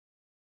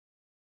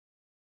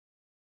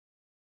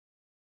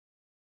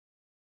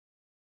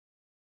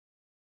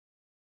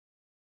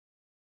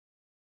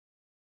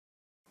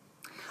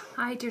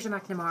Hi, Deirdre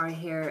Macnamara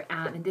here,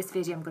 and in this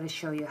video I'm going to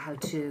show you how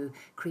to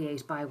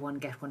create buy one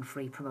get one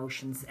free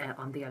promotions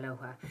on the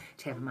Aloha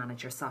Table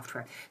Manager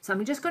software. So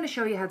I'm just going to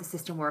show you how the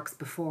system works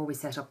before we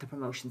set up the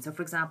promotion. So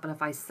for example,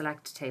 if I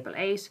select table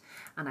 8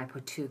 and I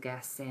put 2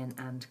 guests in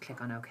and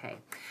click on OK.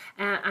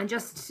 And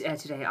just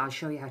today I'll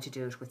show you how to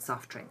do it with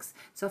soft drinks.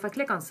 So if I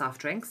click on soft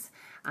drinks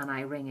and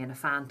I ring in a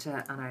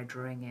Fanta and I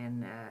ring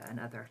in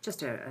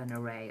an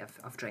array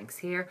of drinks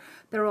here,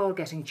 they're all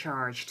getting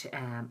charged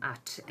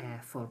at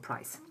full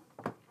price.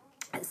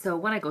 So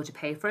when I go to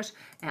pay for it,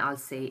 I'll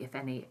see if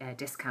any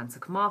discounts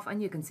have come off,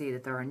 and you can see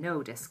that there are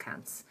no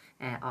discounts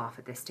off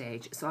at this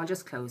stage. So I'll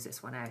just close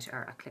this one out,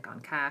 or I'll click on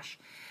cash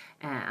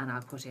and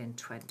I'll put in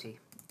 €20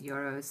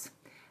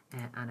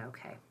 and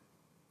OK.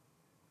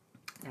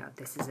 Now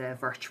this is a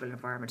virtual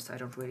environment, so I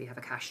don't really have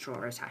a cash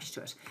drawer attached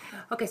to it.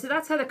 Okay, so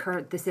that's how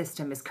the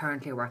system is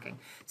currently working.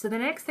 So the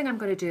next thing I'm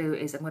going to do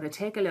is I'm going to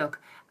take a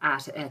look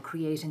at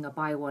creating a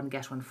buy one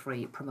get one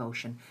free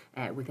promotion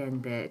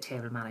within the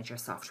Table Manager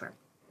software.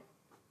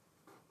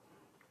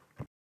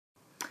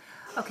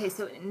 Okay,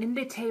 so in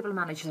the Table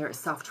Manager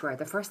software,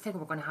 the first thing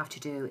we're going to have to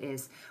do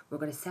is we're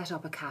going to set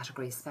up a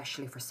category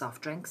especially for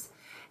soft drinks,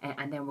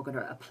 and then we're going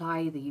to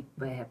apply the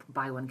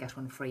buy one get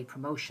one free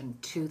promotion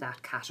to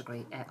that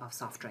category of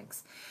soft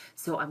drinks.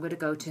 So I'm going to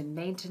go to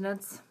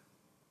Maintenance,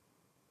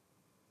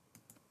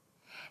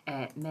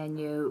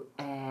 Menu,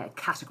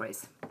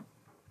 Categories.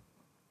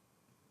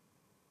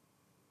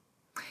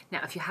 Now,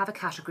 if you have a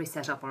category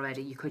set up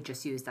already, you could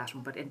just use that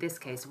one, but in this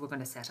case, we're going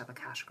to set up a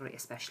category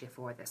especially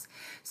for this.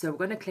 So we're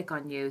going to click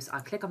on Use.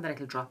 I'll click on the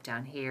little drop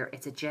down here.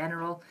 It's a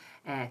general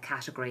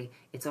category.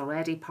 It's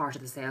already part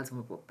of the sales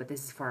book, but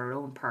this is for our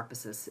own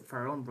purposes, for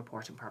our own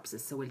reporting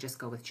purposes. So we'll just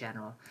go with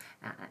General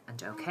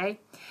and OK.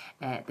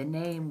 The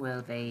name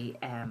will be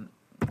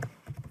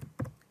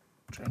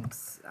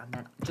Drinks, and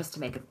then just to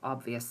make it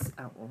obvious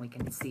when we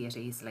can see it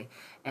easily,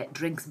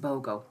 Drinks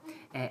BOGO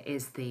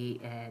is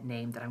the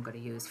name that I'm going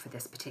to use for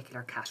this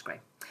particular category.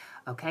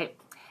 Okay,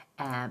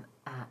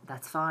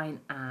 that's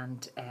fine,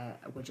 and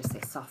we'll just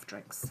say soft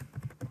drinks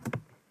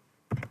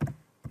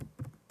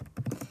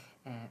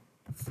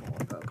for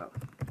BOGO.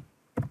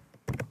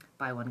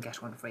 Buy one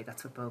get one free,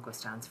 that's what BOGO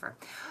stands for.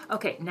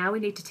 Okay, now we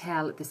need to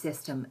tell the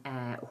system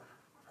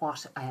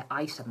what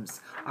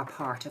items are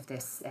part of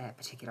this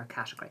particular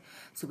category.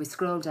 So we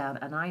scroll down,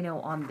 and I know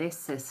on this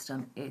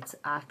system it's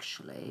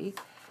actually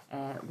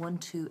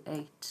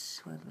 128,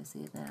 where do I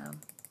see it now?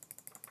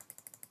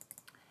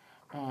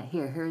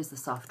 Here's the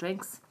soft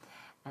drinks,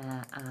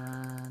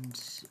 and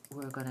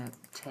we're going to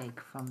take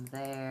from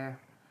there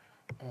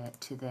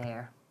to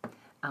there,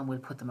 and we'll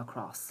put them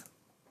across.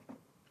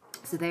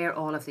 So they're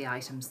all of the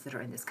items that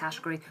are in this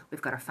category.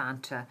 We've got our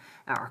Fanta,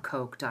 our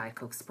Coke, Diet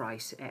Coke,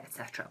 Sprite,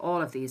 etc.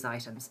 All of these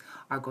items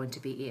are going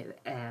to be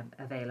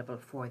available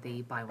for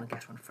the buy one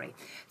get one free.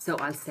 So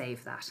I'll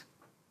save that.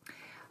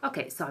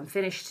 Okay, so I'm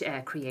finished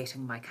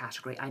creating my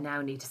category. I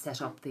now need to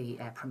set up the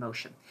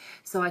promotion.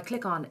 So I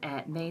click on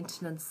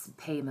Maintenance,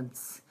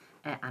 Payments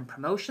and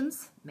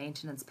Promotions.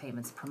 Maintenance,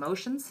 Payments,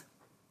 Promotions.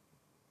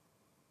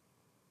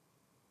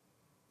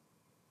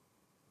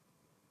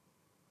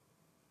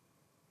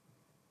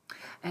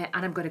 And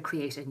I'm going to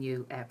create a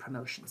new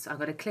promotion. So I'm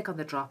going to click on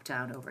the drop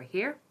down over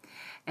here,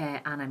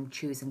 and I'm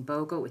choosing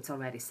BOGO. It's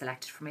already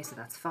selected for me, so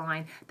that's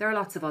fine. There are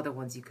lots of other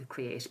ones you could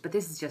create, but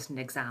this is just an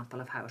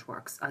example of how it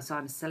works. So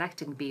I'm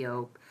selecting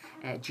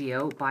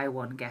BOGO, buy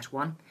one get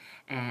one,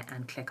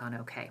 and click on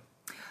OK.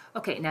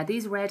 Okay, now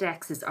these red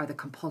X's are the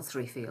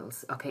compulsory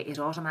fields. Okay, it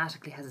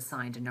automatically has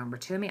assigned a number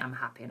to me. I'm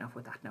happy enough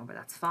with that number,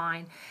 that's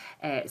fine.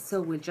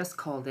 So we'll just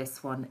call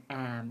this one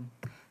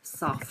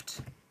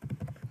soft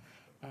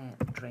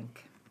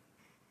drink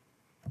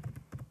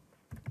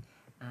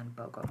and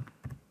BOGO,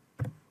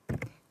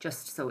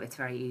 just so it's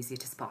very easy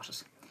to spot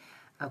it.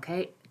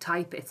 Okay,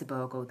 type it's a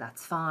BOGO,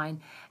 that's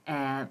fine.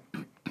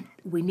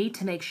 We need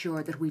to make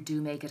sure that we do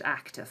make it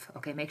active.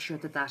 Okay, make sure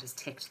that that is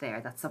ticked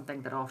there. That's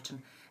something that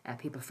often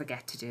people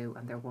forget to do,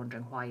 and they're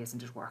wondering why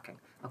isn't it working.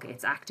 Okay,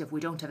 it's active. We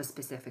don't have a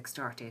specific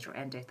start date or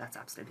end date. That's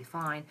absolutely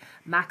fine.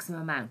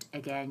 Maximum amount,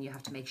 again, you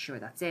have to make sure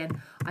that's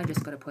in. I'm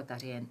just going to put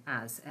that in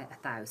as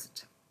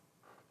 1,000.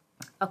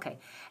 Okay,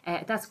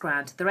 that's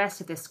grand. The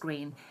rest of this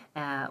screen,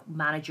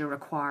 manager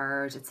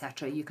required,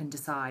 etc. You can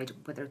decide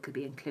whether it could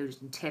be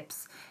included in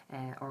tips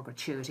or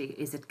gratuity.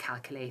 Is it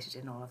calculated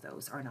in all of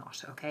those or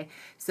not? Okay,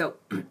 so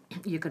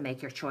you can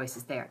make your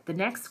choices there. The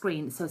next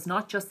screen, so it's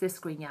not just this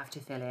screen you have to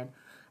fill in.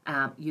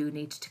 You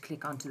need to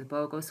click onto the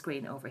BOGO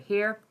screen over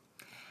here.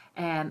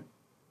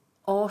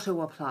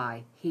 Auto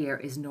apply here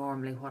is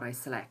normally what I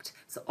select.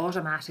 So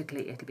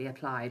automatically it'll be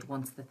applied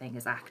once the thing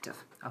is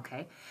active.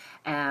 Okay.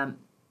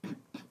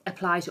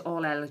 Apply to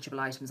all eligible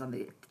items on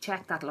the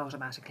check. That'll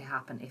automatically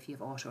happen if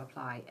you've auto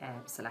apply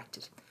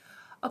selected.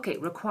 Okay,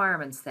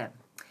 requirements then.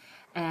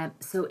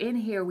 So in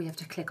here we have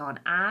to click on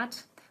add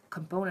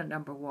component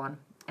number 1.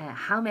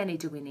 How many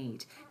do we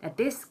need? Now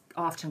this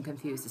often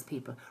confuses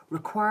people.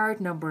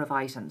 Required number of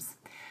items.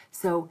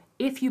 So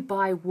if you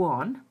buy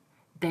one,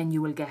 then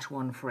you will get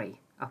one free.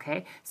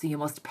 Okay, so you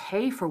must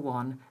pay for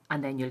one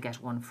and then you'll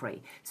get one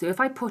free. So if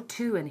I put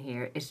 2 in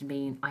here, it'll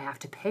mean I have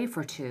to pay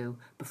for 2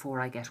 before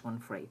I get one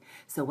free.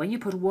 So when you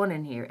put 1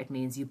 in here, it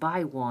means you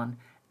buy one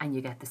and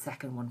you get the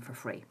second one for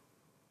free.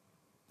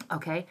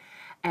 Okay,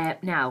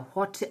 now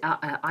what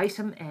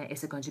item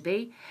is it going to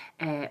be?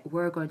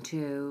 We're going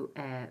to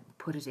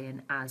put it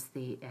in as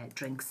the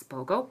drinks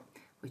BOGO,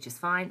 which is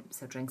fine.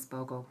 So drinks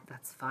BOGO,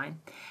 that's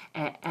fine.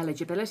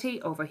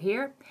 Eligibility over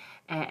here.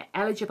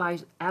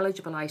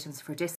 Eligible items for discount